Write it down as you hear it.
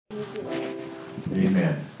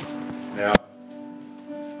Amen. Now,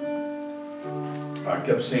 I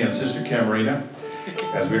kept seeing Sister Camarina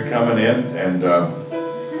as we were coming in, and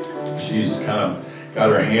she's kind of got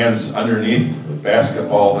her hands underneath the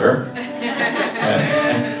basketball there.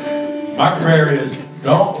 And my prayer is,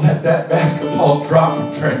 don't let that basketball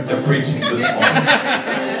drop during the preaching this morning.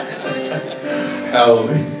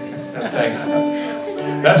 Hallelujah. Thank you.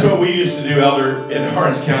 That's what we used to do, Elder, in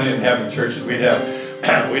Orange County and having churches. We'd have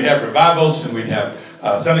revivals, and we'd have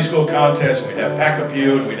Sunday school contests, and we'd have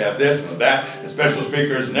pack-a-pew, and we'd have this and that, and special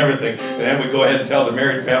speakers and everything. And then we'd go ahead and tell the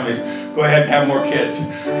married families, go ahead and have more kids.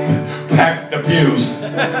 Pack the pews.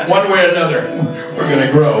 One way or another, we're going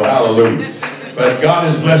to grow. Hallelujah. But God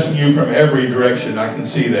is blessing you from every direction. I can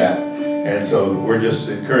see that. And so we're just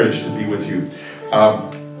encouraged to be with you.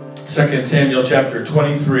 2 Samuel chapter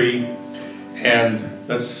 23, and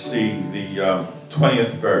let's see, the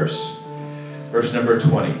 20th verse. Verse number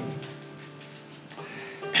 20.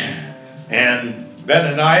 And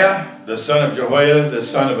Benaniah, the son of Jehoiada, the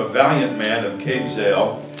son of a valiant man of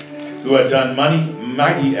Kabzeel, who had done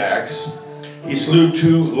mighty acts, he slew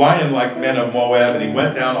 2 lion-like men of Moab, and he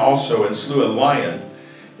went down also and slew a lion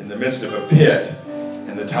in the midst of a pit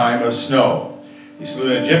in the time of snow. He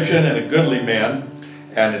slew an Egyptian and a goodly man.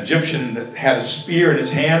 An Egyptian had a spear in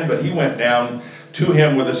his hand, but he went down to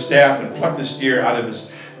him with a staff and plucked the spear out of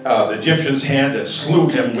the Egyptian's hand and slew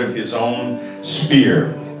him with his own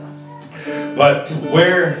spear. But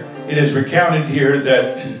where it is recounted here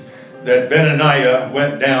that Benaniah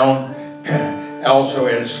went down also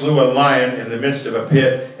and slew a lion in the midst of a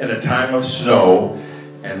pit in a time of snow,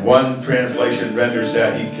 and one translation renders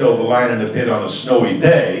that he killed the lion in the pit on a snowy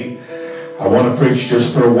day. I want to preach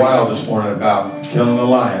just for a while this morning about killing a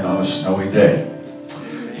lion on a snowy day.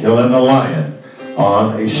 Killing a lion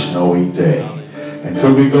on a snowy day. And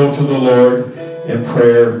could we go to the Lord in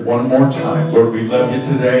prayer one more time? Lord, we love you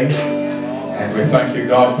today. And we thank you,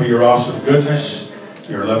 God, for your awesome goodness,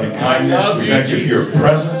 your loving kindness. We thank you for your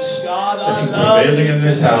presence that's prevailing in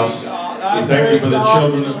this house. We thank you for the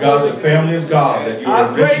children of God, the family of God, that you are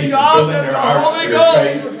enriching and building their hearts,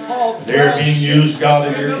 their faith. They are being used,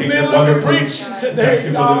 God, in your kingdom wonderfully. Thank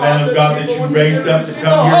you for the man of God that you raised up to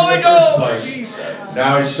come here in the first place.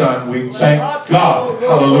 Now his son, we thank God,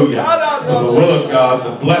 hallelujah, for the will of God,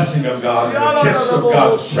 the blessing of God, and the kiss of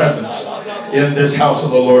God's presence in this house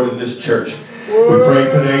of the Lord, in this church. We pray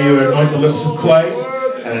today you anoint the lips of clay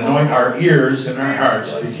and anoint our ears and our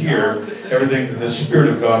hearts to hear everything that the Spirit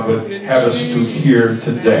of God would have us to hear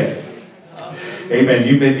today. Amen.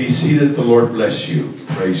 You may be seated. The Lord bless you.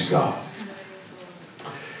 Praise God.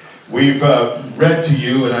 We've read to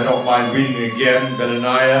you, and I don't mind reading again,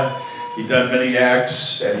 Benaniah. He done many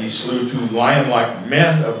acts, and he slew 2 lion-like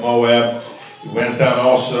men of Moab. He went down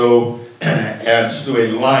also and slew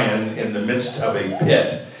a lion in the midst of a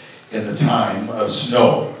pit in the time of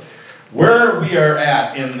snow. Where we are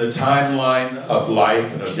at in the timeline of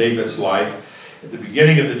life and of David's life, at the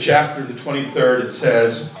beginning of the chapter, the 23rd, it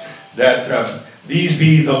says that these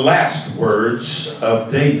be the last words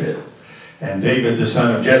of David. And David, the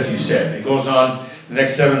son of Jesse, said. And he goes on, the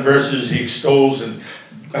next 7 verses, he extols and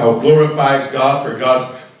glorifies God for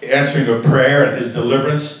God's answering of prayer and his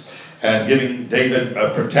deliverance and giving David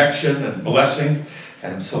protection and blessing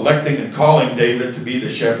and selecting and calling David to be the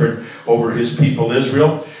shepherd over his people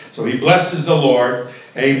Israel. So he blesses the Lord,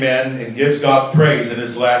 amen, and gives God praise in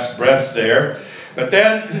his last breaths there. But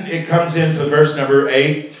then it comes into verse number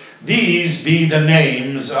 8. These be the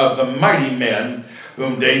names of the mighty men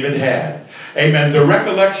whom David had. Amen. The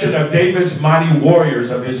recollection of David's mighty warriors,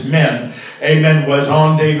 of his men, amen, was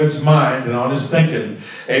on David's mind and on his thinking,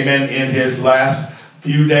 amen, in his last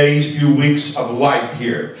few days, few weeks of life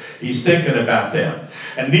here. He's thinking about them.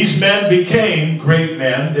 And these men became great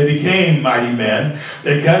men. They became mighty men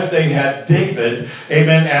because they had David,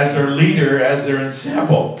 amen, as their leader, as their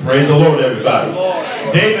example. Praise the Lord, everybody.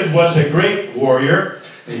 David was a great warrior.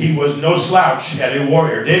 He was no slouch at a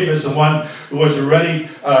warrior. David is the one who was a ruddy,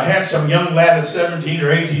 handsome young lad of 17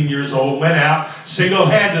 or 18 years old, went out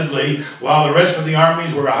single-handedly while the rest of the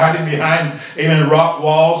armies were hiding behind, amen, rock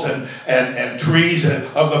walls and trees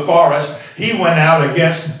of the forest. He went out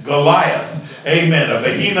against Goliath, amen, a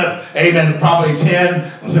behemoth, amen, probably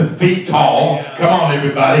 10 feet tall. Come on,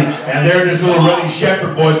 everybody. And there's this little ruddy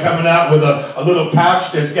shepherd boy coming out with a little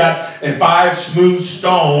pouch that's got 5 smooth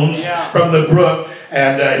stones from the brook.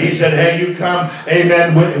 And he said, hey, you come,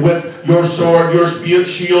 amen, with your sword, your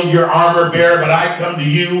shield, your armor bearer, but I come to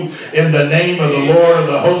you in the name of the Lord of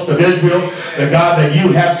the host of Israel, the God that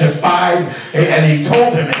you have defied. And he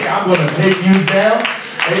told him, hey, I'm going to take you down.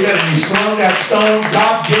 Amen. And he slung that stone.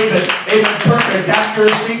 God gave it, amen, perfect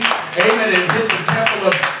accuracy. Amen. It hit the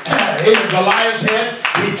top of even Goliath's head.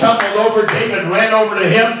 He tumbled over. David ran over to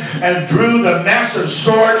him and drew the massive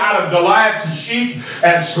sword out of Goliath's sheath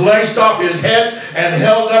and sliced off his head and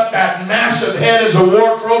held up that massive head as a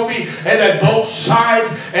war trophy. And that both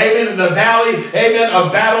sides, amen, in the valley, amen,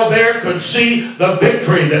 of battle there could see the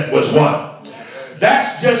victory that was won.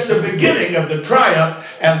 That's just the beginning of the triumph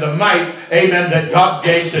and the might, amen, that God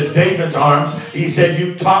gave to David's arms. He said,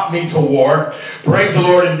 you taught me to war. Praise the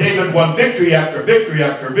Lord. And David won victory after victory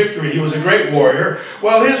after victory. He was a great warrior.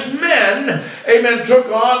 Well, his men, amen, took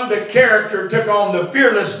on the character, took on the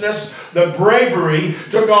fearlessness, the bravery,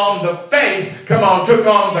 took on the faith, took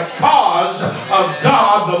on the cause of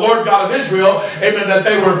God, the Lord God of Israel, amen, that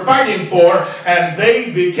they were fighting for, and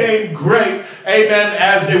they became great, amen,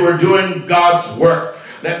 as they were doing God's work.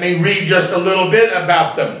 Let me read just a little bit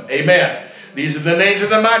about them. Amen. These are the names of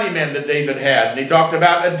the mighty men that David had. And he talked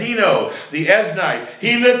about Adino, the Esnite.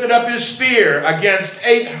 He lifted up his spear against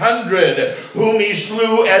 800 whom he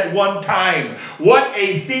slew at one time. What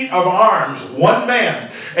a feat of arms. One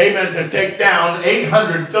man, amen, to take down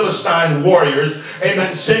 800 Philistine warriors,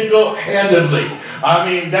 amen, single-handedly. I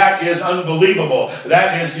mean, that is unbelievable.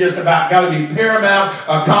 That is just about got to be paramount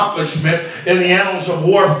accomplishment in the annals of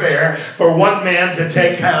warfare for one man to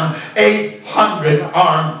take down 800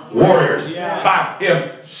 armed warriors by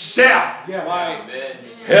himself.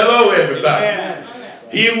 Hello, everybody. Amen.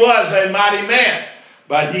 He was a mighty man,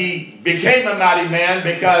 but he became a mighty man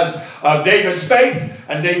because of David's faith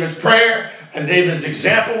and David's prayer and David's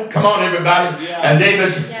example. Come on, everybody. And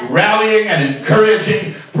David's rallying and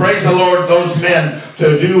encouraging, praise the Lord, those men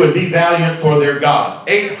to do and be valiant for their God.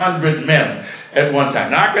 800 men at one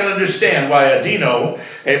time. Now, I can understand why Adino,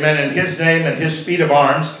 amen, and his name and his feat of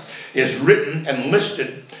arms is written and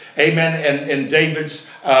listed, amen, in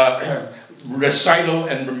David's recital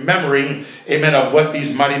and remembering, amen, of what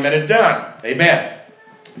these mighty men had done. Amen.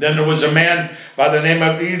 Then there was a man by the name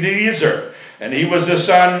of Eliezer, and he was the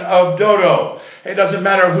son of Dodo. It doesn't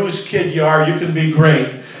matter whose kid you are, you can be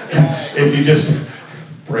great if you just,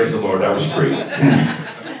 praise the Lord, that was free.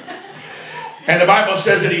 And the Bible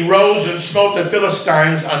says that he rose and smote the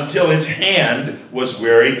Philistines until his hand was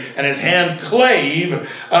weary and his hand clave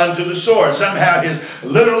unto the sword. Somehow his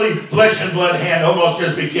literally flesh and blood hand almost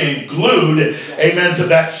just became glued, amen, to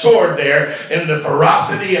that sword there in the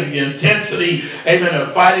ferocity and the intensity, amen,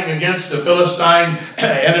 of fighting against the Philistine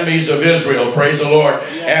enemies of Israel. Praise the Lord.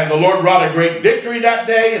 And the Lord wrought a great victory that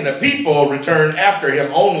day, and the people returned after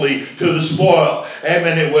him only to the spoil.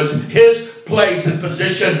 Amen. It was his place and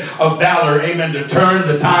position of valor, amen, to turn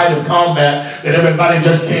the tide of combat, that everybody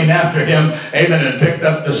just came after him, amen, and picked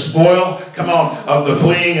up the spoil, come on, of the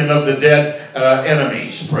fleeing and of the dead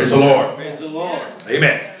enemies. Praise the Lord. Praise the Lord.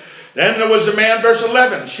 Amen. Then there was a man, verse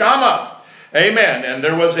 11, Shammah, amen, and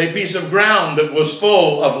there was a piece of ground that was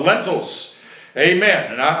full of lentils,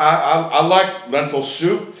 amen, and I like lentil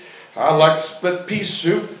soup. I like split pea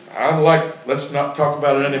soup. Let's not talk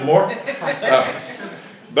about it anymore.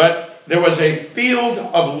 But there was a field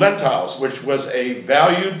of lentils, which was a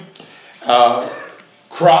valued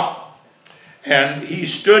crop. And he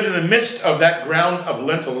stood in the midst of that ground of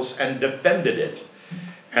lentils and defended it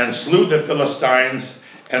and slew the Philistines.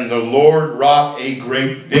 And the Lord wrought a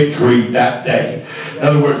great victory that day. In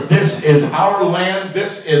other words, this is our land.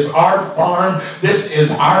 This is our farm. This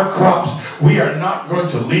is our crops. We are not going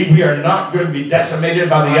to leave. We are not going to be decimated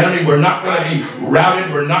by the enemy. We're not going to be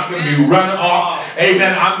routed. We're not going to be run off.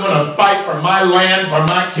 Amen. I'm going to fight for my land, for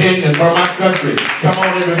my king, and for my country. Come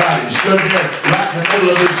on, everybody. Stood there right in the middle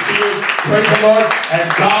of this field. Praise the Lord. And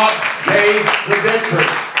God gave the victory.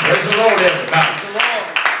 Praise the Lord, everybody. Praise the Lord.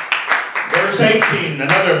 Verse 18,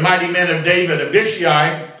 another mighty man of David,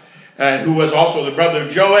 Abishai, who was also the brother of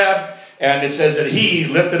Joab, and it says that he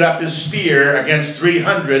lifted up his spear against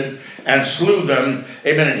 300 and slew them,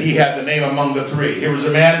 amen, and he had the name among the three. Here was a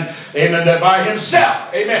man, amen, that by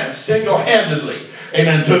himself, amen, single-handedly,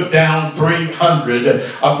 amen, took down 300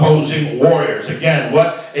 opposing warriors. Again,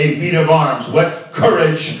 what a feat of arms, what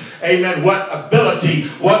courage, amen, what ability,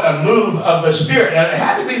 what a move of the Spirit. And it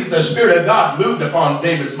had to be that the Spirit of God moved upon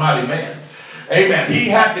David's mighty man. Amen. He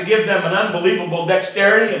had to give them an unbelievable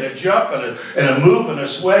dexterity and a jump and a move and a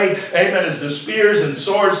sway. Amen. As the spears and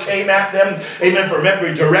swords came at them. Amen. From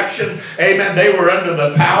every direction. Amen. They were under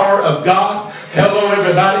the power of God. Hello,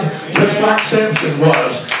 everybody. Just like Samson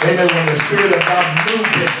was. Amen. When the Spirit of God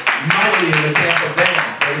moved him mightily in the camp of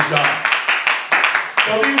Dan. Praise God.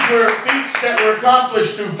 So these were feats that were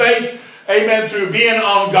accomplished through faith. Amen. Through being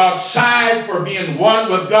on God's side, for being one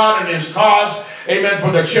with God and his cause. Amen.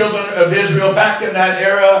 For the children of Israel back in that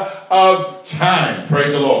era of time.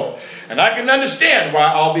 Praise the Lord. And I can understand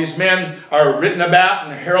why all these men are written about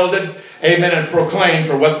and heralded, amen, and proclaimed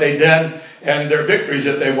for what they did and their victories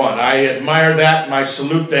that they won. I admire that and I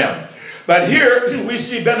salute them. But here we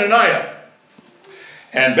see Benaniah.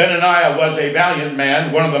 And Benaniah was a valiant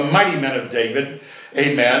man, one of the mighty men of David.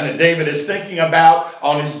 Amen. And David is thinking about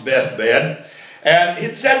on his deathbed. And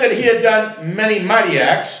it said that he had done many mighty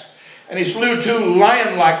acts. And he slew 2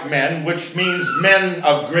 lion-like men, which means men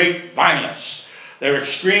of great violence. They're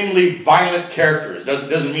extremely violent characters.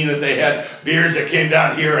 Doesn't mean that they had beards that came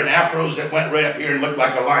down here and afros that went right up here and looked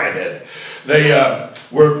like a lion head. They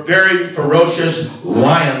were very ferocious,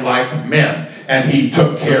 lion-like men. And he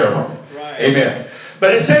took care of them. Right. Amen.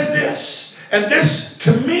 But it says this, and this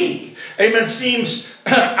to me, amen, seems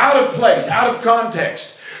out of place, out of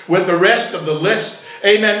context with the rest of the list,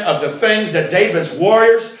 amen, of the things that David's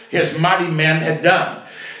warriors, his mighty men, had done.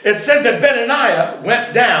 It says that Benaniah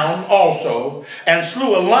went down also and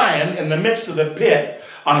slew a lion in the midst of the pit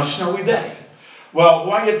on a snowy day. Well,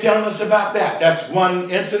 why are you telling us about that? That's one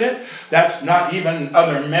incident. That's not even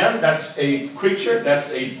other men. That's a creature.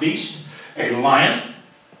 That's a beast, a lion.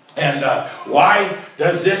 And why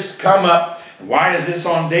does this come up? Why is this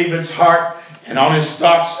on David's heart and on his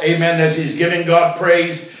thoughts? Amen. As he's giving God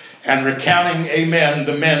praise and recounting, amen,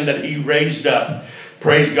 the men that he raised up.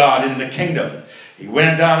 Praise God in the kingdom. He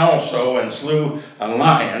went down also and slew a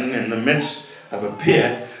lion in the midst of a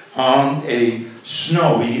pit on a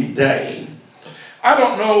snowy day. I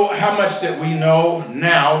don't know how much that we know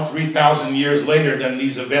now, 3,000 years later, than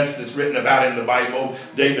these events that's written about in the Bible,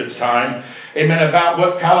 David's time. Amen, about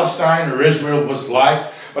what Palestine or Israel was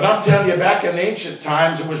like. But I'm telling you, back in ancient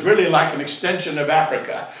times, it was really like an extension of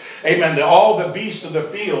Africa. Amen, all the beasts of the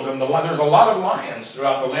field, and there's a lot of lions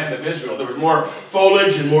throughout the land of Israel. There was more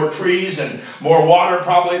foliage and more trees and more water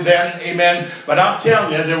probably then. Amen. But I'm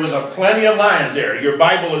telling you, there was a plenty of lions there. Your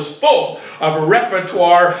Bible is full of a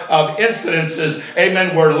repertoire of incidences,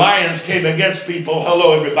 amen, where lions came against people.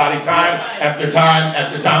 Hello, everybody, time after time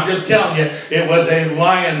after time. Just telling you, it was a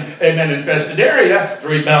lion, amen, infested area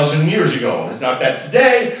 3,000 years ago. It's not that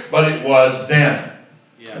today, but it was then.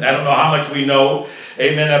 Yeah. And I don't know how much we know,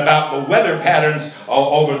 amen, about the weather patterns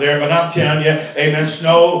over there, but I'm telling you, amen,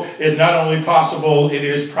 snow is not only possible, it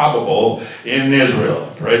is probable in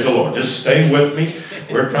Israel. Praise the Lord. Just stay with me.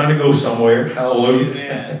 We're trying to go somewhere.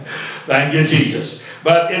 Hallelujah. Thank you, Jesus.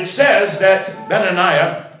 But it says that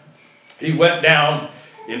Benaniah, he went down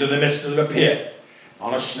into the midst of the pit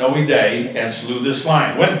on a snowy day and slew this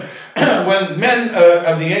lion. When men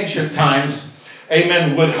of the ancient times,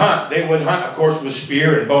 amen, would hunt, they would hunt, of course, with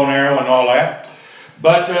spear and bow and arrow and all that.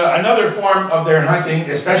 But another form of their hunting,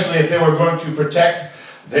 especially if they were going to protect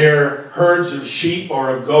their herds of sheep or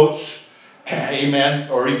of goats, amen,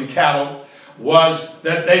 or even cattle, was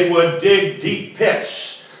that they would dig deep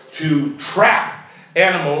pits to trap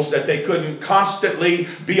animals that they couldn't constantly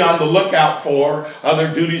be on the lookout for.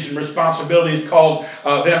 Other duties and responsibilities called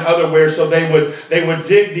them otherwhere. So they would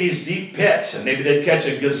dig these deep pits, and maybe they'd catch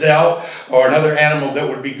a gazelle or another animal that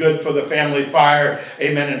would be good for the family fire,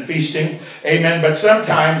 amen, and feasting, amen. But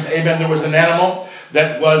sometimes, amen, there was an animal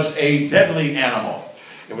that was a deadly animal.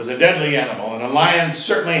 It was a deadly animal, and a lion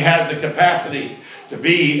certainly has the capacity to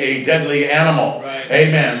be a deadly animal. Right.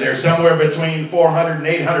 Amen. They're somewhere between 400 and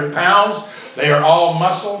 800 pounds. They are all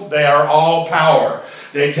muscle. They are all power.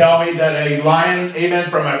 They tell me that a lion, amen,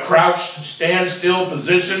 from a crouched, standstill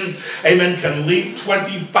position, amen, can leap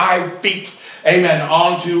 25 feet, amen,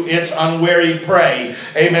 onto its unwary prey,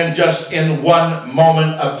 amen, just in one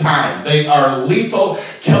moment of time. They are lethal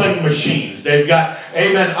killing machines. They've got,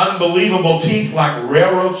 amen, unbelievable teeth like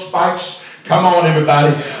railroad spikes. Come on,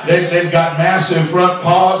 everybody. They've got massive front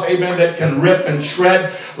paws, amen, that can rip and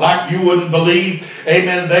shred like you wouldn't believe.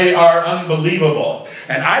 Amen. They are unbelievable.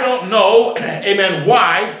 And I don't know, amen,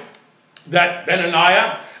 why that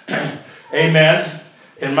Benaniah, amen,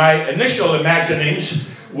 in my initial imaginings,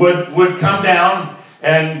 would come down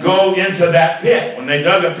and go into that pit. When they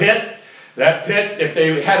dug a pit, that pit, if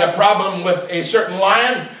they had a problem with a certain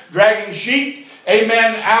lion dragging sheep,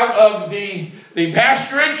 amen, out of the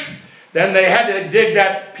pasturage, then they had to dig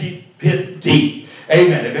that pit deep.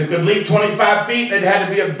 Amen. If it could leap 25 feet, it had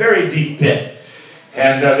to be a very deep pit.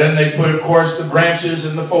 And then they put, of course, the branches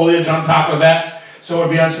and the foliage on top of that, so it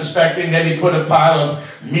would be unsuspecting. Maybe put a pile of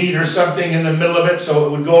meat or something in the middle of it so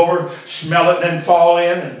it would go over, smell it, and then fall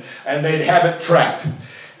in, and they'd have it trapped.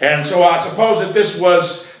 And so I suppose that this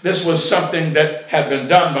was something that had been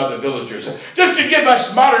done by the villagers. Just to give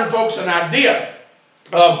us modern folks an idea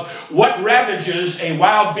of what ravages a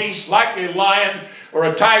wild beast like a lion or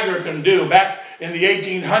a tiger can do. Back in the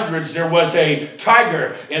 1800s, there was a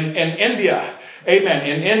tiger in India. amen,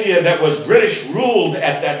 in India that was British ruled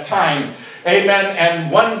at that time. Amen.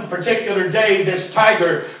 And one particular day, this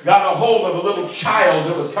tiger got a hold of a little child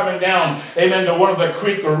that was coming down, amen, to one of the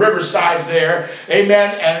creek or riversides there.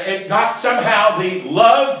 Amen. And it got somehow the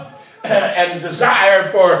love and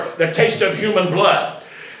desire for the taste of human blood.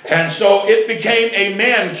 And so it became a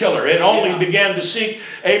man killer. It only began to seek,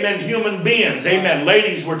 amen, human beings. Amen.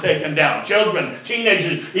 Ladies were taken down. Children,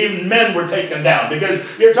 teenagers, even men were taken down. Because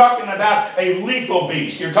you're talking about a lethal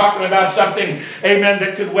beast. You're talking about something, amen,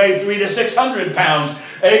 that could weigh 300 to 600 pounds.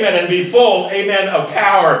 Amen. And be full, amen, of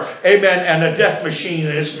power. Amen. And a death machine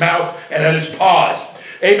in its mouth and in its paws.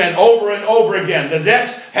 Amen. Over and over again. The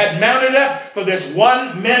deaths had mounted up for this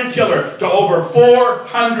one man killer to over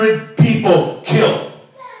 400 people killed.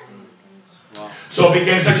 So it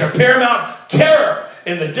became such a paramount terror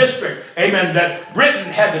in the district, amen, that Britain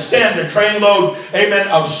had to send a trainload, amen,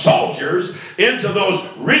 of soldiers into those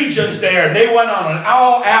regions there. And they went on an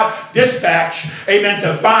all-out dispatch, amen,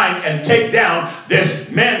 to find and take down this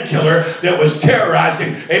man killer that was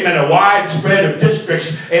terrorizing, amen, a wide spread of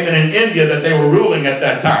districts, amen, in India that they were ruling at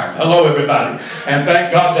that time. Hello, everybody. And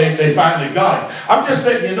thank God they finally got him. I'm just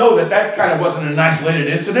letting you know that kind of wasn't an isolated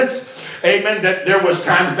incident. Amen, that there was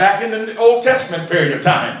times back in the Old Testament period of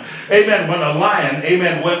time, amen, when a lion,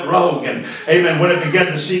 amen, went rogue, and amen, when it began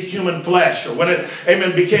to seek human flesh, or when it,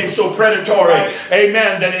 amen, became so predatory,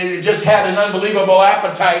 amen, that it just had an unbelievable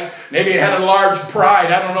appetite. Maybe it had a large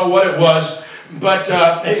pride. I don't know what it was. But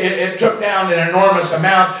it took down an enormous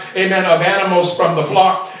amount, amen, of animals from the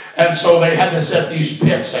flock. And so they had to set these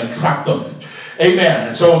pits and trap them. Amen.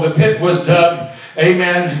 And so the pit was dug,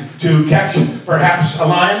 amen, to catch perhaps a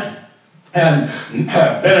lion. And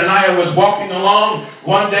Benaniah was walking along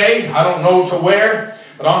one day, I don't know to where,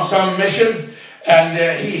 but on some mission.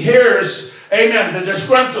 And he hears, amen, the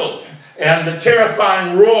disgruntled and the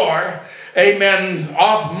terrifying roar, amen,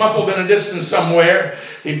 off muffled in a distance somewhere.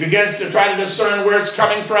 He begins to try to discern where it's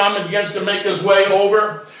coming from and begins to make his way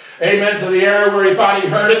over, amen, to the area where he thought he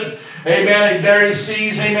heard it. Amen. And there he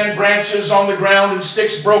sees, amen, branches on the ground and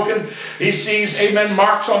sticks broken. He sees, amen,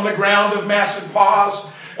 marks on the ground of massive paws.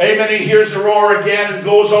 Amen. He hears the roar again and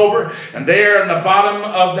goes over. And there in the bottom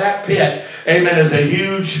of that pit, amen, is a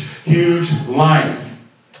huge, huge lion.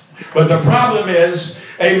 But the problem is,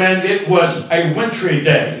 amen, it was a wintry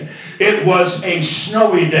day. It was a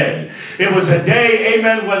snowy day. It was a day,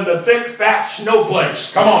 amen, when the thick, fat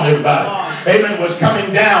snowflakes, come on, everybody, amen, was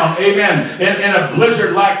coming down, amen, in a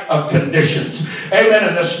blizzard-like of conditions. Amen,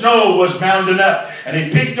 and the snow was mounting up. And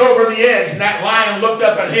he peeked over the edge, and that lion looked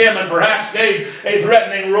up at him and perhaps gave a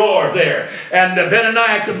threatening roar there. And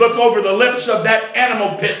Benaniah could look over the lips of that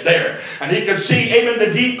animal pit there, and he could see, amen,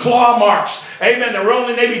 the deep claw marks. Amen, they were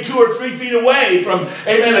only maybe 2 or 3 feet away from,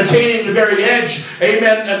 amen, attaining the very edge,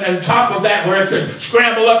 amen, and top of that where it could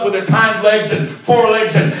scramble up with its hind legs and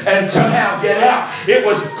forelegs and somehow get out. It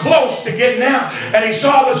was close to getting out. And he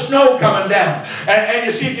saw the snow coming down. And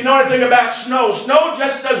you see, if you know anything about snow, snow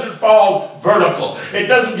just doesn't fall vertical. It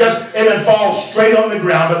doesn't just, amen, fall straight on the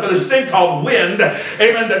ground, but there's this thing called wind,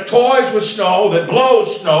 amen, that toys with snow, that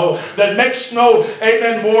blows snow, that makes snow,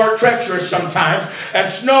 amen, more treacherous sometimes.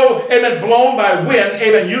 And snow, amen, blown by wind,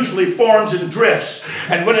 amen, usually forms in drifts.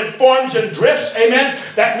 And when it forms in drifts, amen,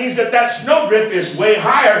 that means that snowdrift is way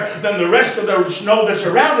higher than the rest of the snow that's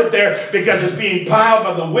around it there, because it's being piled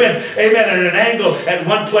by the wind, amen, at an angle at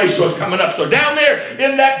one place, so it's coming up. So down there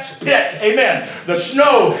in that pit, amen, the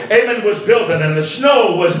snow, amen, was building, and the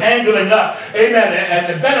snow was angling up, amen,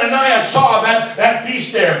 and Benaniah saw that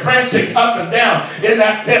beast there prancing up and down in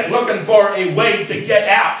that pit looking for a way to get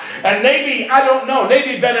out. And maybe, I don't know,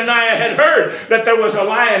 maybe Benaniah had heard that there was a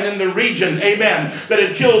lion in the region, amen, that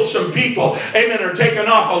had killed some people, amen, or taken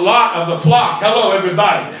off a lot of the flock. Hello,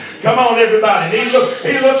 everybody. Come on, everybody. And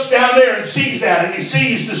he looks down there and sees that, and he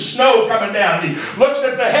sees the snow coming down. And he looks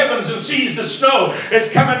at the heavens and sees the snow.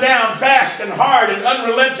 It's coming down fast and hard and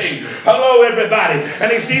unrelenting. Hello, everybody.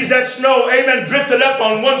 And he sees that snow, amen, drifted up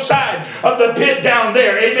on one side of the pit down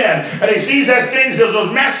there, amen. And he sees as things, as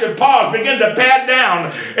those massive paws begin to pad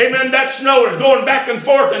down, amen, that snow is going back and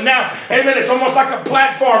forth. And now, amen, it's almost like a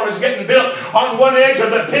platform is getting built on one edge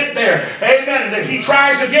of the pit there, amen. And he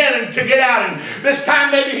tries again to get out, and this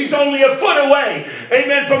time maybe he's only a foot away,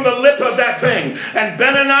 amen, from the lip of that thing. And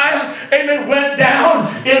Benaniah, amen, went down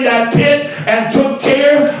in that pit and took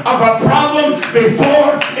care of a problem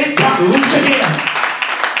before it got loose again.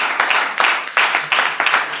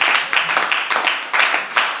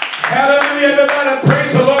 Hallelujah, everybody.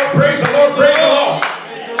 Praise the Lord, praise the Lord, praise the Lord.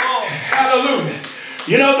 Praise the Lord. Hallelujah.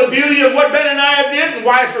 You know the beauty of what Benaniah did and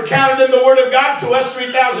why it's recounted in the Word of God to us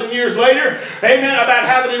 3,000 years later. Amen. About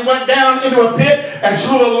how that he went down into a pit and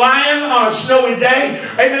slew a lion on a snowy day.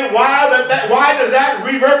 Amen. Why does that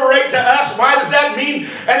reverberate to us? Why does that mean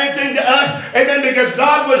anything to us? Amen. Because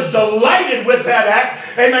God was delighted with that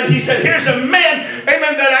act. Amen. He said, here's a man,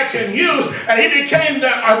 amen, that I can use. And he became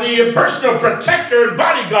the personal protector and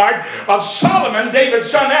bodyguard of Solomon,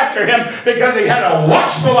 David's son after him, because he had a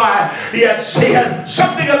watchful eye. He had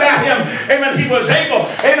something about him. Amen. He was able,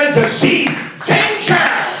 amen, to see danger.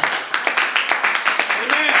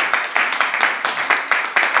 Amen.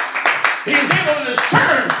 He was able to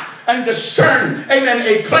discern, amen,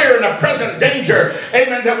 a clear and a present danger,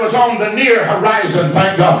 amen, that was on the near horizon.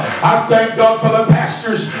 Thank God. I thank God for the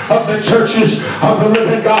pastors of the churches of the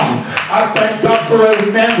living God. I thank God for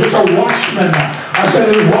a man who's a watchman. I said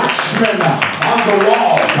a watchman on the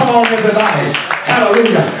wall. Come on, everybody.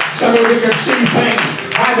 Hallelujah. So that we can see things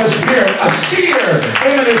by the Spirit. A seer,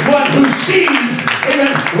 amen, is one who sees,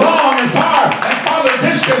 amen, long and far and farther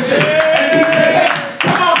distances. And he said, hey,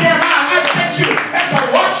 come on, Jeremiah, I sent you as a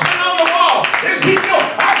watchman on the wall. Ezekiel,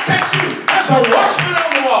 I sent you as a watchman on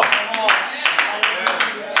the wall.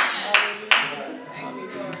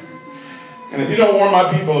 And if you don't warn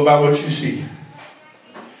my people about what you see,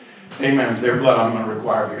 amen, their blood I'm going to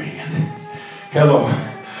require of your hand. Hello.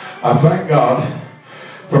 I thank God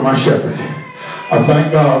for my shepherd. I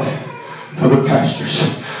thank God for the pastors.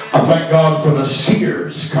 I thank God for the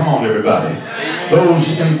seers. Come on, everybody.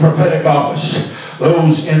 Those in prophetic office.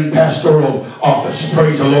 Those in pastoral office.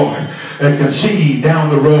 Praise the Lord. That can see down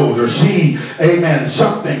the road or see, amen,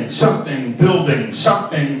 something building,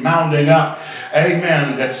 something mounding up.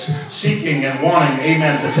 Amen. That's seeking and wanting,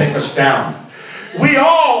 amen, to take us down. We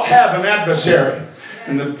all have an adversary.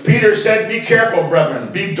 And Peter said, be careful,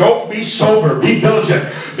 brethren. Don't be sober. Be diligent.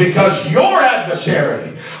 Because your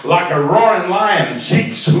adversary, like a roaring lion,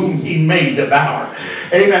 seeks whom he may devour.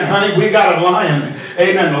 Amen, honey. We got a lion.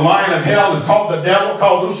 Amen. The lion of hell is called the devil,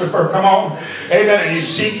 called Lucifer. Come on. Amen. And he's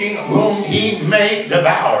seeking whom he may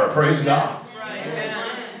devour. Praise God.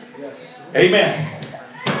 Amen.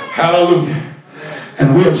 Hallelujah.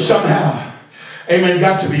 And we have somehow, amen,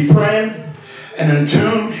 got to be praying and in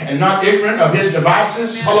tune and not ignorant of his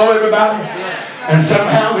devices. Hello, everybody. And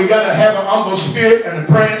somehow we got to have an humble spirit and a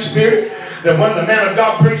praying spirit that when the man of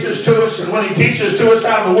God preaches to us and when he teaches to us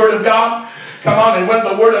out of the Word of God, come on, and when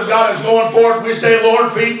the Word of God is going forth, we say,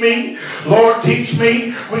 Lord, feed me. Lord, teach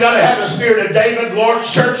me. We got to have the spirit of David. Lord,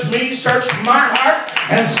 search me, search my heart,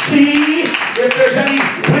 and see if there's any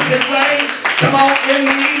wicked way, come on, in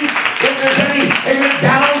me. If there's any, amen,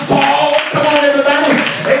 downfall, come on, everybody,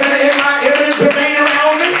 amen, in my eminent domain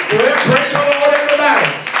around me. Well, praise the Lord, everybody.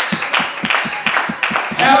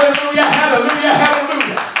 Hallelujah, hallelujah,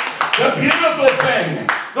 hallelujah. The beautiful thing,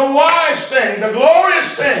 the wise thing, the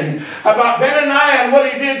glorious thing about Benaniah and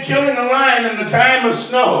what he did killing a lion in the time of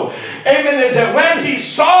snow, amen, is that when he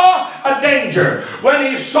saw a danger,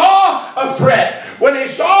 when he saw a threat, when he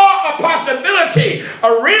saw a possibility,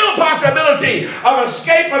 a real possibility of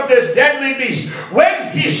escape of this deadly beast,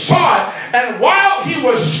 when he saw it, and while he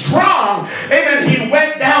was strong, amen, he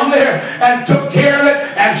went down there and took care of it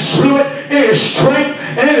and slew it in his strength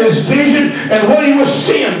and in his vision and what he was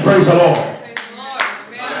seeing, praise the Lord.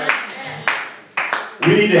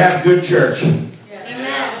 We need to have good church.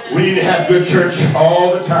 Amen. We need to have good church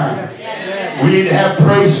all the time. Amen. We need to have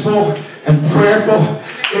praiseful and prayerful,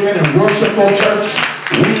 amen, and worshipful church.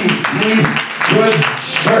 We need good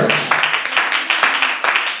church.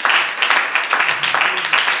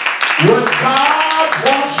 What God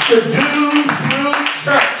wants to do through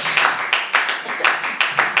church,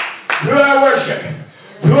 through our worship,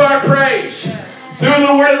 through our praise, through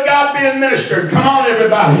the Word of God being ministered. Come on,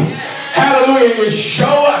 everybody. Hallelujah. Is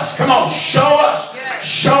show us. Come on, show us.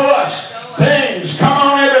 Show us things. Come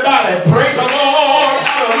on, everybody. Praise the Lord.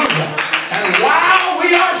 Hallelujah. And while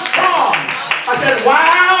we are strong, I said,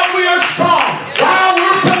 while we are strong, while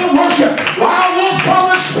we're full of worship, while we're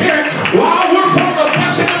full of the Spirit, while we're full of the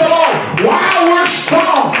blessing of the Lord, while we're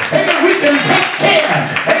strong, amen, we can take care,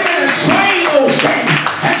 amen, and slay those things,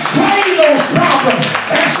 and slay those problems,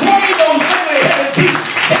 and slay those ugly-headed beasts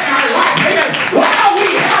in our life, amen, while we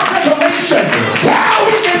have revelation, while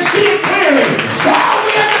we can see it clearly, while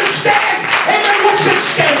we understand, amen, what's at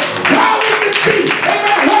stake, while we can see,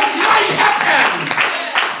 amen, what might happen.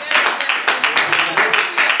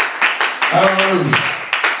 Hallelujah.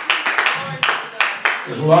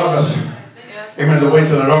 There's a lot of us, amen, to wait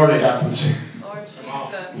till it already happens. We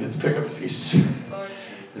have to pick up the pieces. And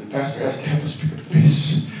the pastor has to help us pick up the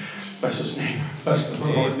pieces. Bless his name. Bless the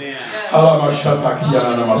Lord. Amen.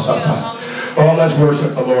 Oh, let's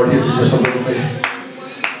worship the Lord here for just a little bit.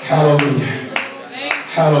 Hallelujah.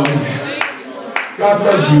 Hallelujah. God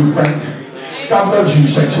loves you, friend. God loves you,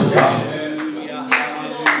 saints of God.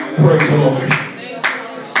 Praise the Lord.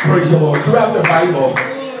 Praise the Lord. Throughout the Bible,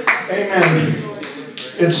 amen,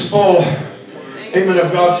 it's full, amen,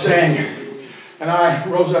 of God saying, and I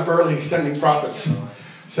rose up early, sending prophets,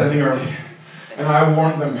 sending early, and I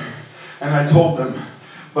warned them, and I told them,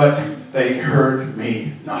 but they heard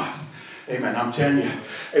me not. Amen. I'm telling you,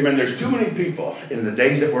 amen, there's too many people in the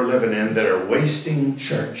days that we're living in that are wasting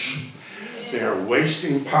church. They are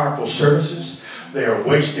wasting powerful services. They are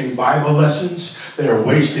wasting Bible lessons. They are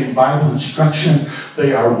wasting Bible instruction.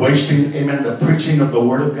 They are wasting, amen, the preaching of the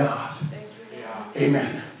Word of God.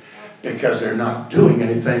 Amen. Because they're not doing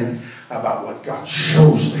anything about what God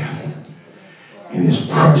shows them in His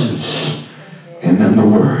presence and in the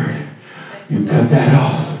Word. You cut that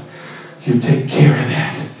off. You take care of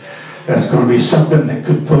that. That's going to be something that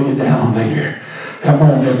could pull you down later. Come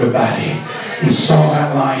on, everybody. He saw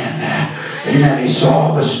that lion. Amen. He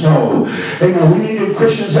saw the snow. Amen. We needed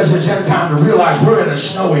Christians as it's end time to realize we're in a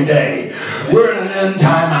snowy day. We're in an end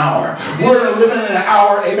time hour. We're living in an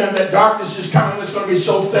hour, amen, that darkness is coming. It's going to be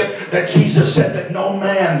so thick that Jesus said that no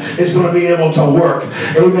man is going to be able to work.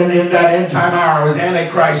 Amen. In that end time hour as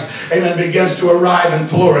Antichrist, amen, begins to arrive and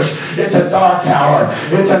flourish. It's a dark hour.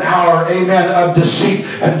 It's an hour, amen, of deceit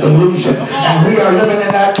and delusion. And we are living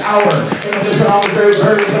in that hour. Amen. Listen, on the very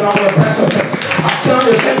verge and on the precipice. I'm telling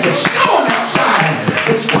you, since it's snowing outside,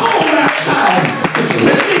 it's cold outside, it's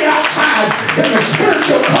windy outside, in the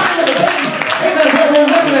spiritual climate of things, amen, where we're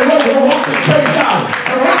living and where we're walking, praise God.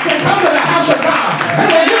 And when I can come to the house of God, and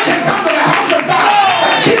when you can come to the house of God,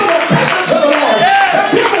 and feel the presence of the Lord, and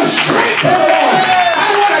feel the strength of the Lord, I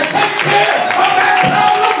want to take care of that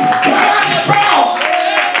problem while I'm strong.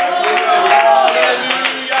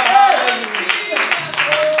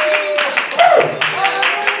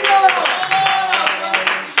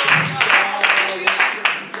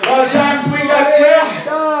 A lot of times we got,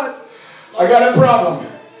 well, I got a problem.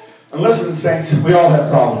 And listen, saints, we all have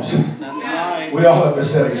problems. That's right. We all have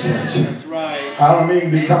besetting sins. That's right. I don't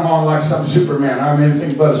mean to become on like some Superman. I'm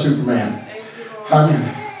anything but a Superman. I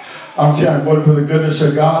mean, I'm telling you, but for the goodness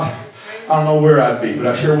of God, I don't know where I'd be, but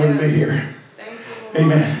I sure wouldn't be here.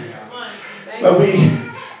 Amen. But we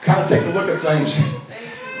kind of take a look at things,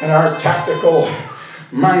 and our tactical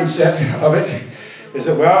mindset of it is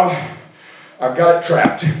that, well, I've got it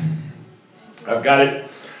trapped. I've got it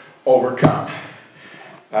overcome.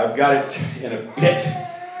 I've got it in a pit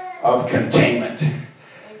of containment.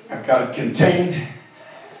 I've got it contained.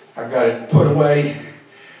 I've got it put away.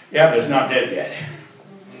 Yeah, but it's not dead yet.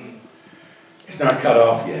 It's not cut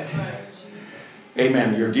off yet.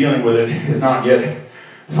 Amen. Your dealing with it is not yet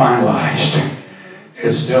finalized.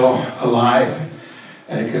 It's still alive,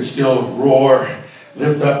 and it could still roar,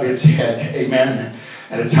 lift up its head. Amen.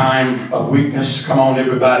 At a time of weakness. Come on,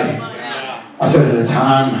 everybody. I said at a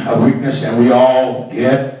time of weakness, and we all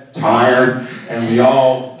get tired, and we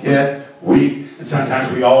all get weak, and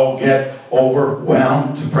sometimes we all get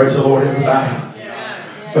overwhelmed. Praise the Lord, everybody.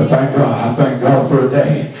 But thank God, I thank God for a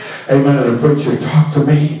day, amen, that a preacher talked to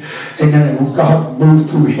me, amen, and God moved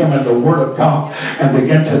through him and the Word of God and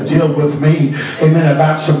began to deal with me, amen,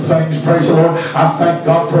 about some things. Praise the Lord. I thank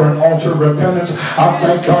God for an altar of repentance. I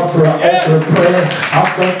thank God for an altar of prayer. I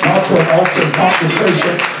thank God for an altar of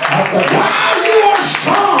consecration. I thank, while you are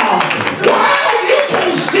strong, while you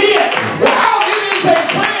can see it, while it is a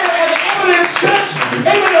clear and evident sense,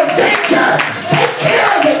 amen, of danger, take care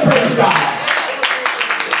of it, praise God.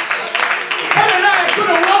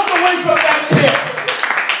 Couldn't walk away from that pit.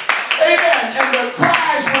 Amen. And the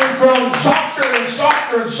cries would have grown softer and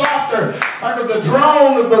softer and softer under the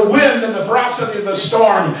drone of the wind and the ferocity of the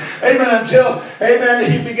storm. Amen. Until, amen,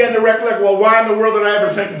 he began to recollect, well, why in the world did I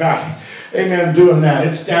ever think about it? Amen. Doing that.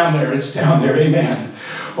 It's down there. It's down there. Amen.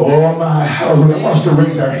 Oh, my. Hallelujah. I want us to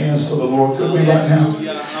raise our hands to the Lord. Could we right now?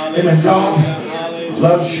 Amen. God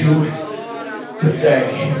loves you today.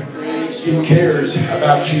 He cares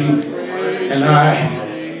about you and I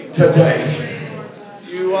today.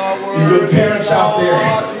 You good parents out there,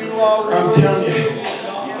 I'm telling you,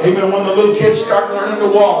 amen, when the little kids start learning to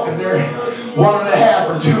walk and they're 1.5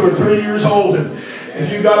 or 2 or 3 years old, and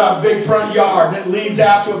if you got a big front yard that leads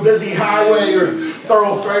out to a busy highway or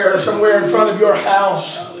thoroughfare or somewhere in front of your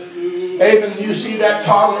house, amen, you see that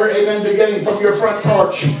toddler, amen, beginning from your front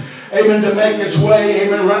porch, amen, to make its way,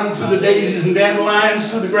 amen, running through the daisies and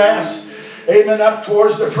dandelions through the grass, amen, up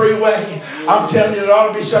towards the freeway. I'm telling you, it ought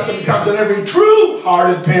to be something that comes in every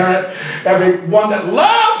true-hearted parent, every one that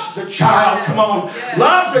loves loves the child. Come on.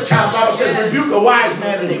 Loves the child. The Bible says, rebuke a wise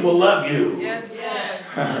man and he will love you.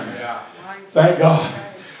 Thank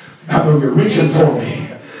God. Hallelujah. Reaching for me.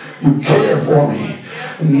 You care for me.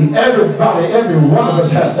 And everybody, every one of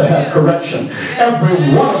us has to have correction.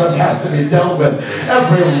 Every one of us has to be dealt with.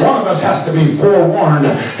 Every one of us has to be forewarned.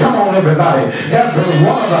 Come on, everybody. Every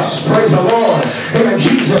one of us, praise the Lord. Amen.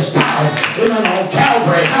 Jesus died, amen, on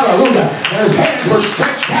Calvary. Hallelujah. And his hands were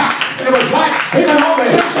stretched out. And it was like, amen, on the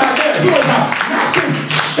hillside there, he was a massive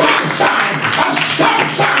stop sign. A stop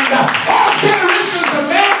sign to all generations of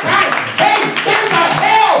mankind. Hey, there's a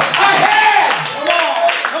hell ahead. Come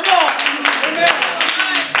on.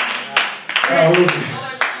 Hallelujah.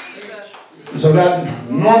 So that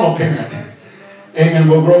normal parent, amen,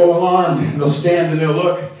 will grow alarmed. They'll stand and they'll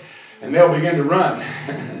look and they'll begin to run.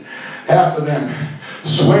 Half of them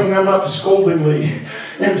swing them up scoldingly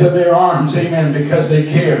into their arms, amen, because they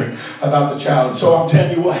care about the child. And so I'm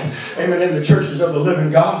telling you what, amen, in the churches of the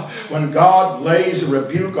living God, when God lays a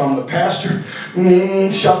rebuke on the pastor, you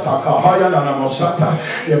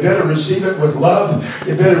better receive it with love.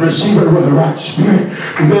 You better receive it with the right spirit.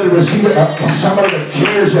 You better receive it from somebody that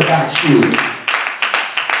cares about you.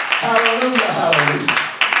 Hallelujah, hallelujah.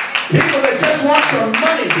 People that just want your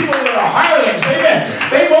money, people that are hirelings, amen.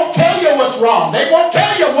 They won't tell you what's wrong. They won't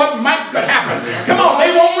tell you what could happen. Come on,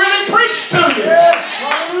 they won't really preach to you. Yes,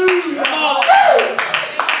 hallelujah. Hallelujah.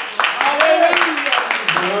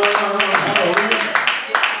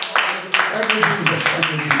 Thank you, Jesus. Thank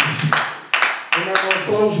you, Jesus. Amen. We'll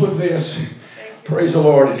close with this. Praise the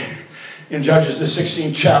Lord. In Judges, the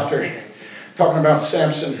 16th chapter, talking about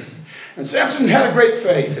Samson. And Samson had a great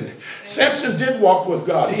faith. And Samson did walk with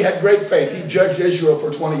God. He had great faith. He judged Israel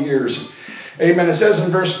for 20 years. Amen. It says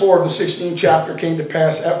in verse 4 of the 16th chapter, came to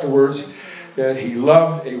pass afterwards that he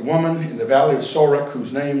loved a woman in the valley of Sorek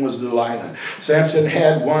whose name was Delilah. Samson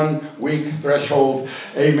had one weak threshold,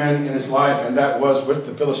 amen, in his life, and that was with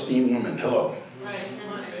the Philistine woman. Hello.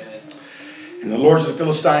 And the lords of the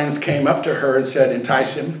Philistines came up to her and said,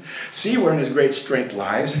 entice him. See wherein his great strength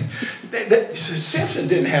lies. Samson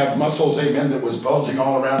didn't have muscles, amen, that was bulging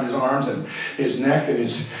all around his arms and his neck and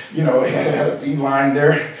his, he had a V line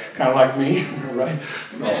there, kind of like me, right?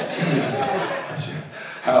 No.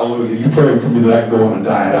 Hallelujah. You praying for me that I can go on a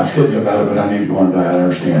diet. I'm kidding about it, but I need to go on a diet. I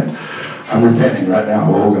understand. I'm repenting right now.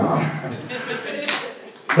 Oh, God.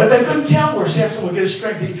 But they couldn't tell where Samson would get his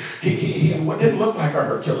strength. He didn't look like a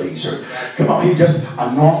Hercules. He just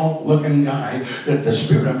a normal looking guy that the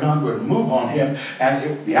Spirit of God would move on him,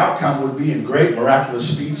 and the outcome would be in great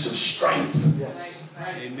miraculous feats of strength.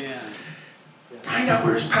 Amen. Find out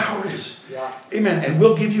where his power is. Amen. And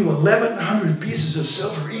we'll give you 1,100 pieces of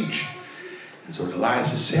silver each. And so Delilah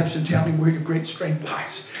says, Samson, tell me where your great strength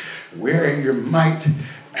lies, where your might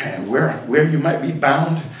and where you might be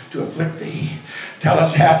bound to afflict thee. Tell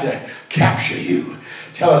us how to capture you.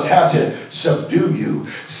 Tell us how to subdue you.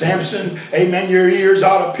 Samson, amen, your ears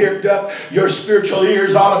ought to perked up. Your spiritual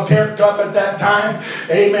ears ought to perked up at that time.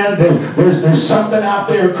 Amen. There's something out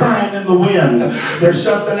there crying in the wind. There's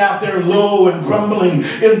something out there low and grumbling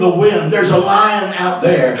in the wind. There's a lion out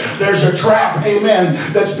there. There's a trap,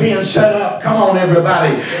 amen, that's being set up. Come on,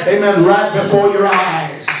 everybody. Amen. Right before your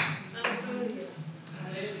eyes.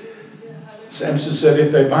 Samson said,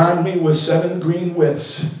 if they bind me with 7 green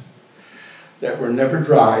withs that were never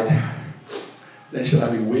dried, then shall I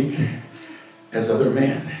be weak as other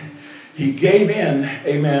men. He gave in,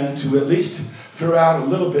 amen, to at least throw out a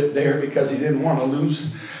little bit there because he didn't want to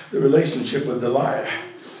lose the relationship with Delilah.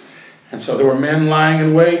 And so there were men lying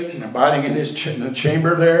in wait and abiding in in the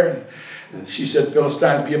chamber there. And she said,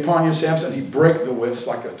 Philistines be upon you, Samson. He brake the withs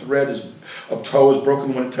like a thread of tow is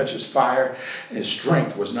broken when it touches fire, and his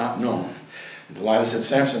strength was not known. And Delilah said,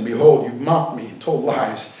 Samson, behold, you've mocked me and told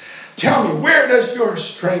lies. Tell me, where does your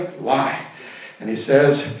strength lie? And he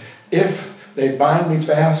says, if they bind me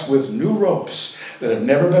fast with new ropes that have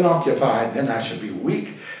never been occupied, then I shall be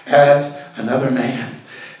weak as another man.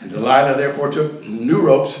 And Delilah therefore took new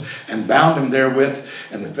ropes and bound him therewith.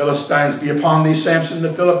 And the Philistines be upon thee, Samson,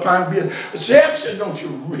 the Philippines be. Samson, don't you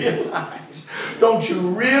realize? Don't you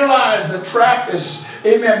realize the trap is,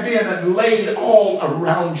 amen, being laid all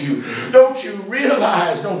around you? Don't you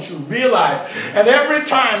realize? Don't you realize? And every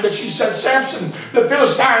time that she said, Samson, the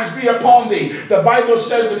Philistines be upon thee, the Bible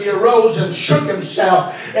says that he arose and shook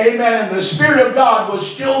himself. Amen. And the Spirit of God was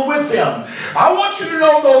still with him. I want you to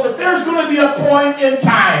know, though, that there's going to be a point in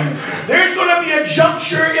time. There's going to be a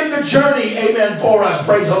juncture in the journey, amen, for us,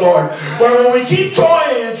 praise the Lord, where when we keep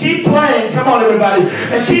toying and keep playing, come on everybody,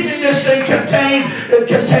 and keeping this thing contained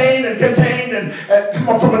and come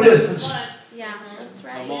on from a distance. Yeah, that's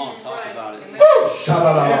right. Come on, talk about it. Woo!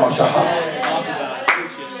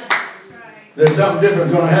 There's something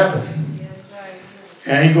different going to happen.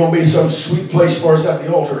 And ain't going to be some sweet place for us at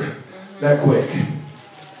the altar that quick.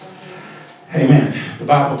 Amen. The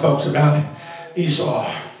Bible talks about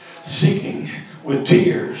Esau seeking with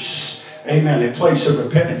tears, amen, a place of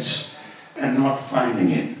repentance and not finding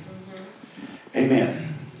it. Amen.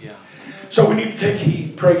 So we need to take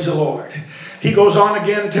heed. Praise the Lord. He goes on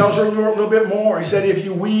again, tells her a little bit more. He said, if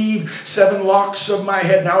you weave 7 locks of my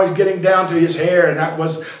head. Now he's getting down to his hair, and that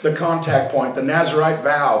was the contact point, the Nazarite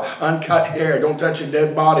vow. Uncut hair. Don't touch a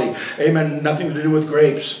dead body. Amen. Nothing to do with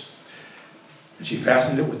grapes. And she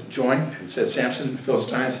fastened it with the joint and said, Samson, the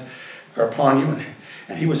Philistines are upon you.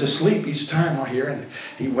 And he was asleep each time I hear. And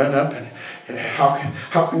he went up and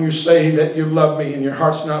how can you say that you love me and your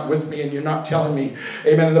heart's not with me and you're not telling me?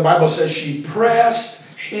 Amen. And the Bible says she pressed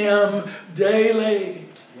him daily.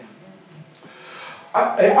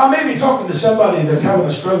 I may be talking to somebody that's having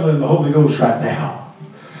a struggle in the Holy Ghost right now,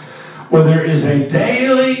 where there is a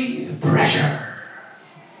daily pressure.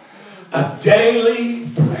 A daily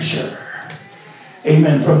pressure.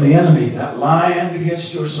 Amen. From the enemy, that lion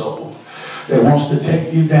against your soul that wants to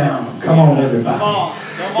take you down. Come on, everybody. Come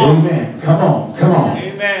on. Amen. Come on. Come on.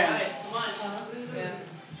 Amen.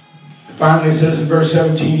 And finally it says in verse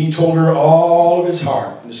 17, he told her all of his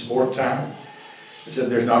heart in this 4th time. He said,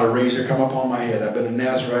 there's not a razor come upon my head. I've been a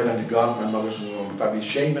Nazarite unto God in my mother's womb. If I be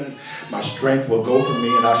shaven, my strength will go from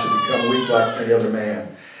me and I shall become weak like any other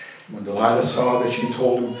man. When Delilah saw that he had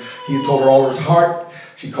told her all his heart,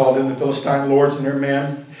 she called in the Philistine lords and their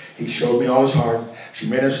men. He showed me all his heart. She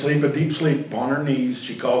made him sleep a deep sleep upon her knees.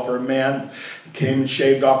 She called for a man. He came and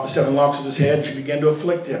shaved off the 7 locks of his head. She began to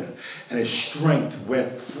afflict him, and his strength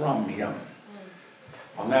went from him.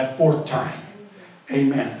 On that 4th time,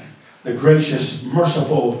 amen, the gracious,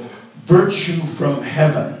 merciful virtue from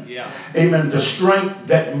heaven. Amen. The strength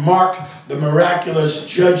that marked the miraculous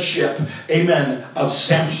judgeship. Amen. Of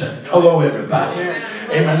Samson. Hello, everybody.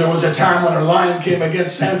 Amen. There was a time when a lion came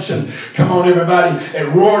against Samson. Come on, everybody. It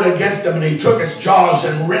roared against him and he took its jaws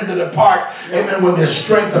and rent it apart. Amen. When the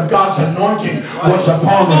strength of God's anointing was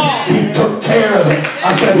upon him, he took care of it.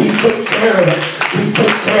 I said he took care of it. He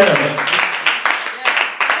took care of it.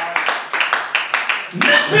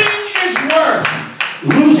 Nothing is worth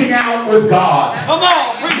losing out with God. Come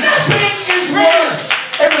on, nothing is worth,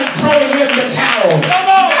 amen, throwing in the towel. Come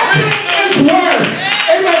on, nothing is worth,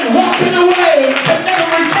 amen, walking away to never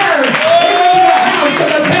return, amen, to the house of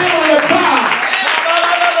the family of God.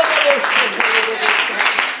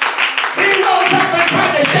 He rose up and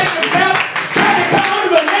tried to shake himself, tried to come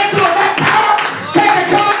under the mantle of that power, tried to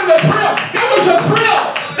come under the thrill. There was a thrill,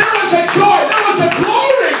 there was a joy, there was a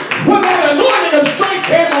glory when that anointing of strength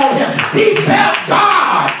came on him. He felt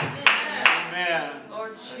God.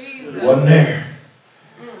 It wasn't there.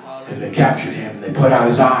 And they captured him. They put out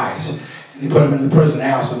his eyes. And they put him in the prison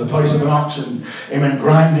house in the place of an oxen. Amen.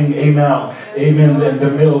 Grinding, amen. Amen.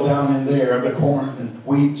 The mill down in there of the corn and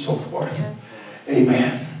wheat and so forth.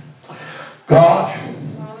 Amen. God,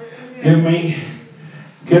 give me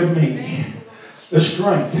the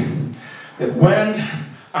strength that when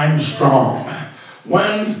I'm strong,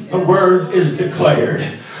 when the word is declared,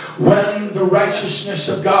 when the righteousness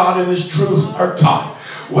of God and his truth are taught,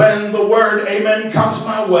 when the word, amen, comes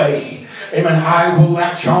my way, amen, I will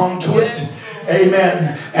latch on to it,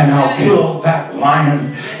 amen, and I'll kill that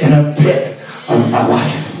lion in a pit of my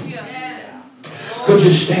life. Could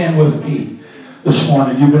you stand with me this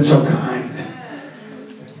morning? You've been so kind.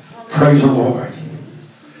 Praise the Lord.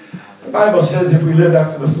 The Bible says if we live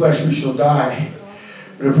after the flesh, we shall die.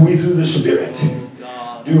 But if we through the Spirit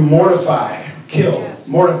do mortify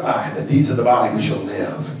the deeds of the body, we shall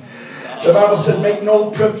live. The Bible said make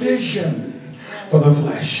no provision for the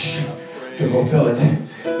flesh to fulfill it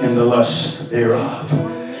in the lust thereof.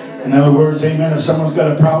 In other words, amen, if someone's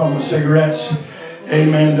got a problem with cigarettes,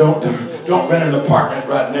 amen, don't rent an apartment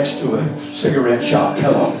right next to a cigarette shop.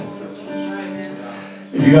 Hello.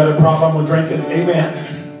 If you got a problem with drinking, amen,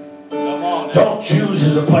 don't choose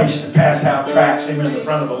as a place to pass out tracts, amen, in the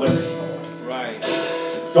front of a liquor store. Right.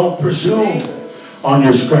 Don't presume on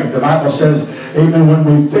your strength. The Bible says, amen, when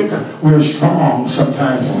we think we are strong,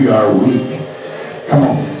 sometimes we are weak. Come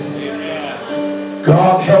on.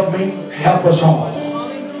 God help me, help us all.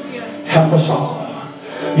 Help us all.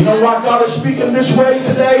 You know why God is speaking this way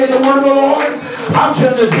today in the word of the Lord? I'm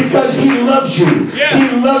telling you, it's because he loves you. Yes. He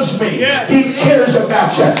loves me. Yes. He cares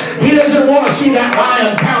about you. He doesn't want to see that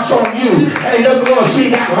lion pounce on you, and he doesn't want to see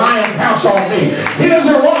that lion pounce on me. He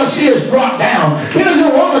doesn't want to see us drop down. He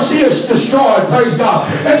doesn't want to see us destroyed, praise God.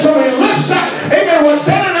 And so he lifts up, amen, what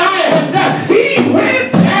Ben and I had done. He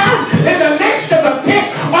went down in the midst of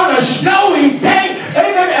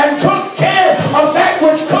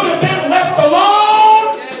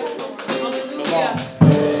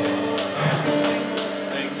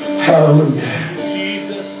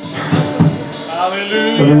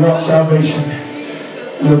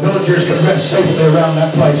villagers could rest safely around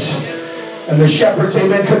that place. And the shepherds,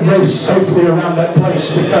 amen, could rest safely around that place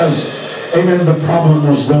because, amen, the problem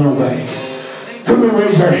was done away. Could we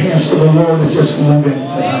raise our hands to the Lord and just love Him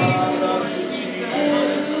tonight?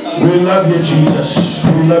 We love you, Jesus.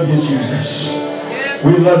 We love you, Jesus.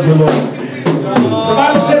 We love you, Lord. The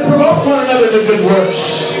Bible said, provoke one another to good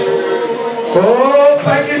works. Oh,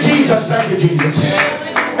 thank you, Jesus. Thank you, Jesus.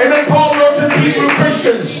 Amen. Paul wrote to the Hebrew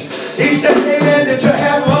Christians. He said, amen, to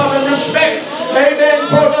have love and respect, amen,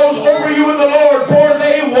 for those over you in the Lord, for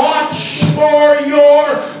they watch for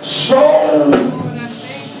your soul.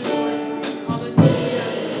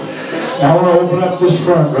 Now, I want to open up this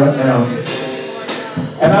front right now.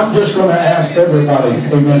 And I'm just going to ask everybody,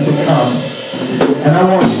 amen, to come. And I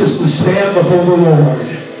want us just to stand before the Lord.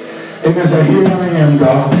 Amen. Say, here I am,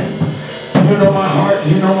 God. You know my heart.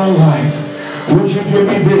 You know my life. Would you give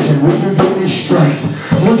me vision? Would you give me strength?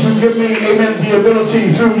 Would you give me, amen, the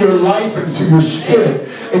ability through your life and through your spirit,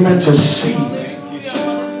 amen, to see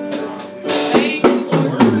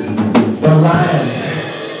the lion,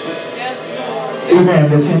 amen,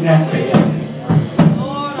 that's inactive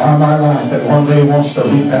on my life that one day wants to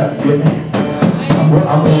leap out and get me. I'm going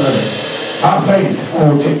to, by faith, I'm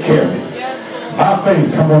going to take care of it. By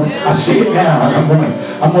faith, I see it now, and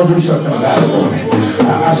I'm going to do something about it, Lord.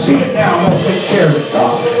 I see it now, I'm going to take care of it,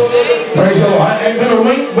 God. Praise the Lord. I ain't going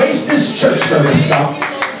to waste this church service, God.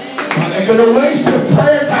 I ain't going to waste the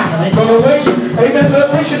prayer time. I ain't going to waste, amen, the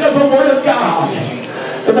preaching of the Word of God.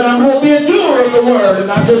 Amen, I'm going to be a doer of the Word and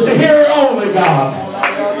not just a hearer only, God.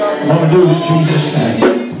 I'm going to do it in Jesus'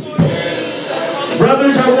 name.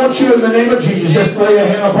 Brothers, I want you in the name of Jesus, just lay a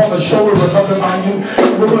hand upon the shoulder of a brother behind you,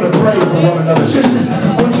 and we're going to pray for one another. Sisters,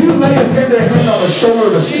 would you lay a tender hand on the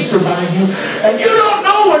shoulder of a sister behind you, and you don't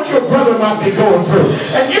know what your brother might be going through,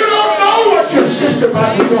 and you don't know what your sister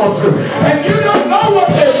might be going through, and you don't know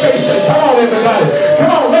what they're facing. Come on, everybody.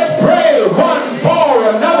 Come on, let's pray one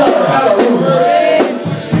for another. Hallelujah.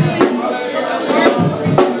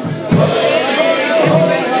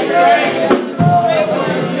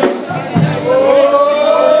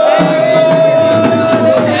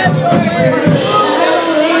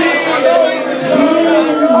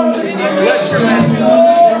 Bless your name.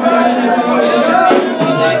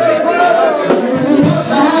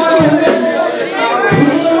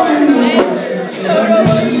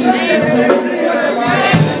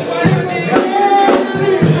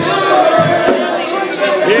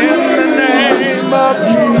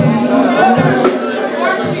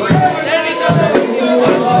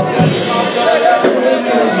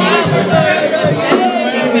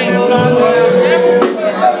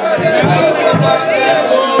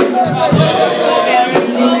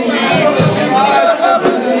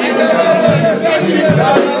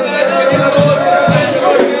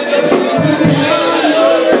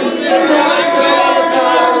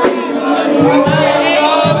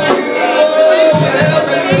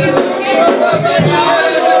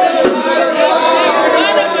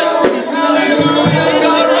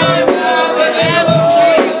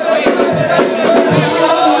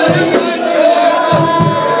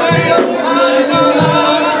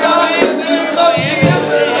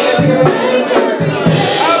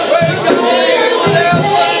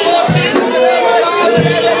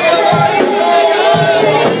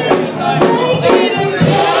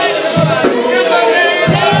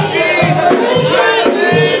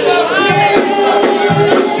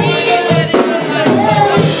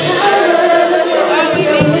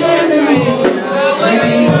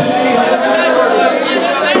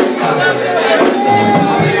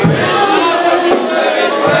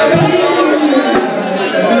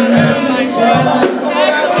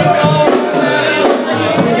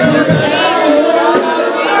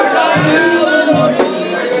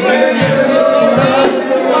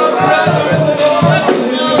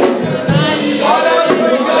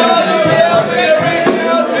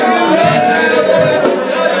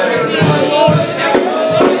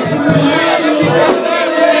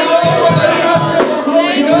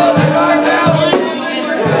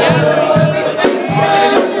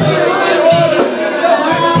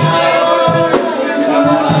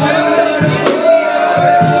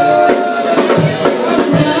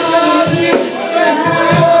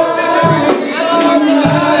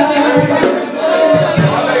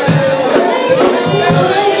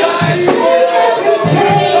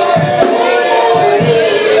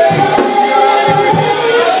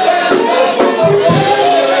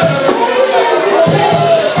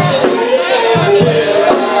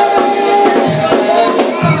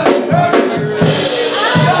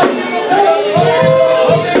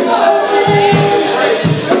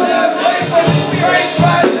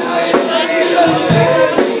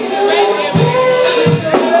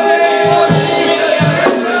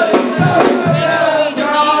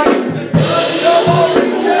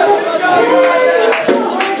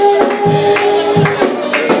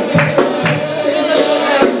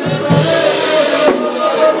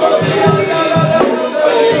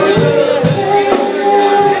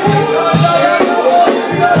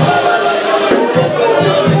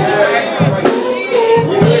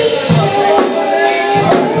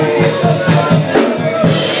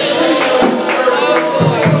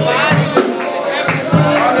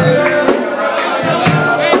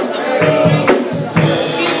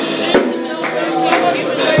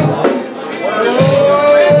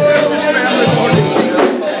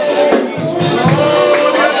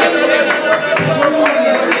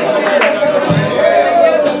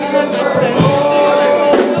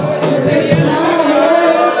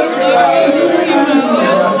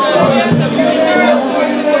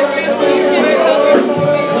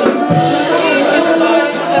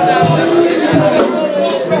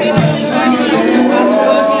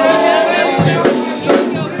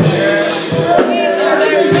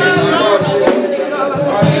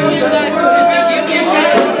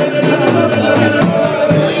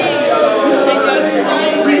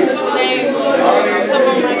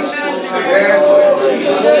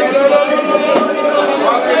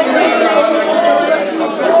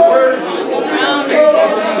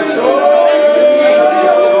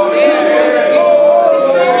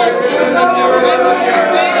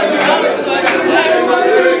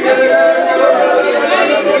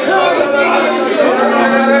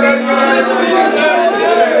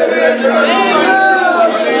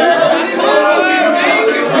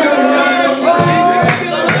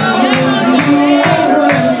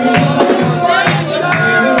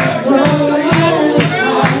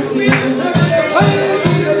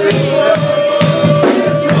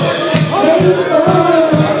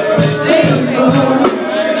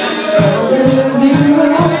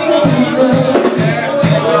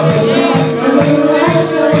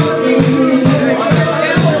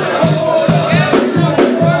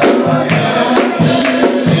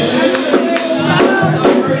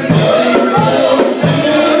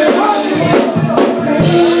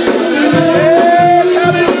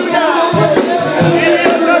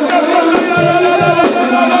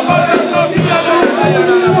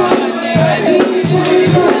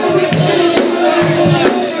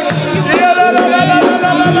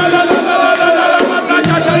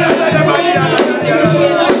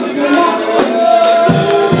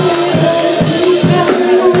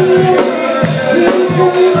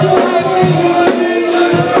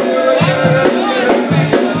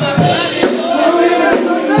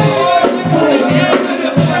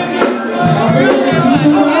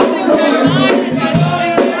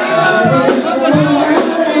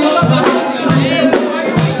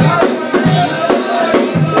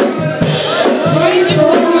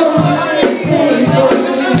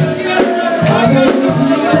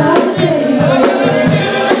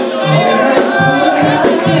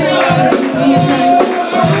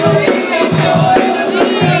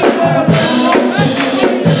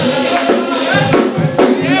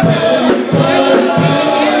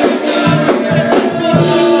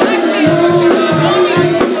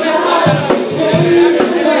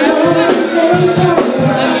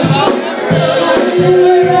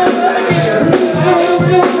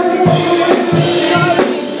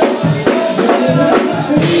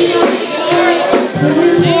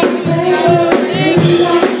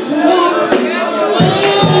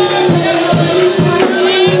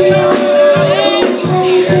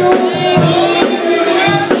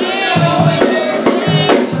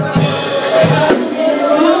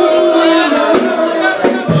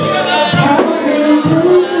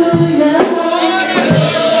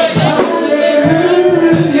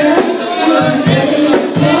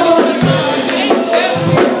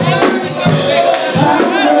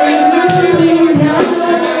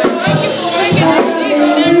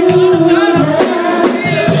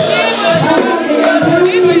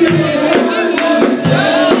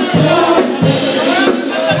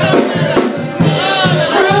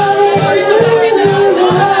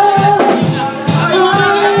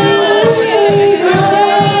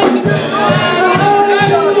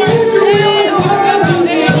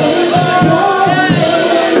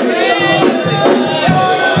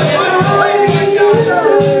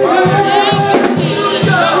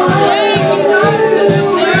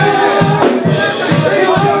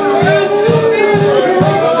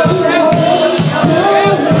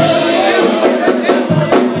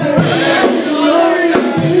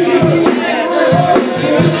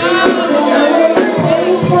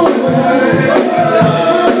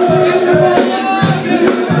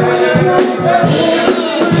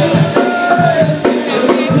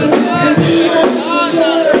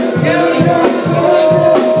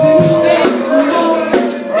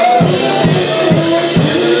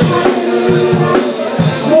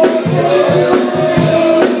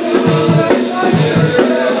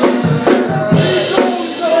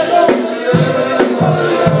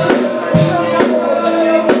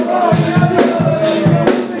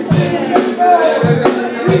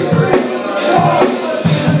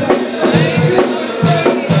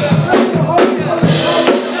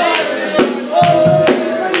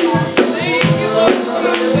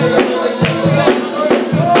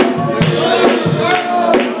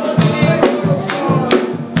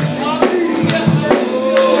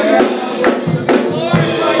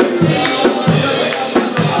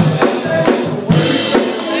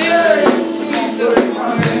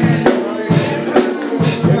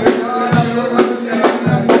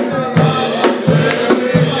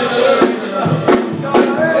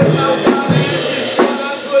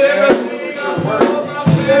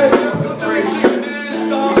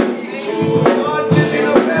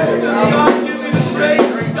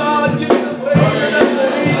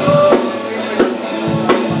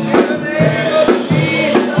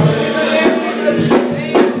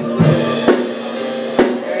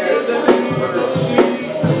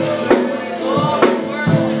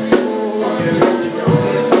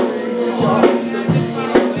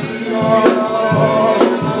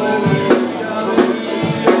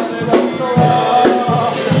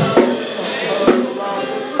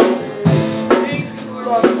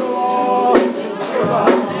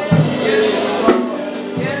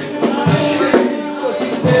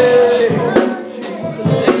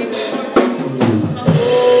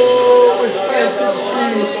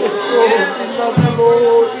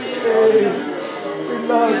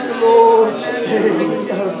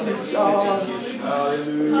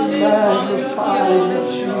 magnify you,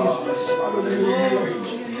 Jesus. Hallelujah.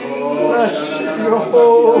 Blessed be your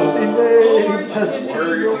holy name. Blessed be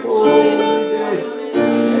your holy name.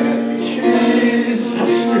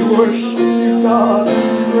 Jesus, we worship you, God.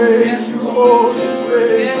 We praise you, Lord. We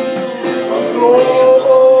praise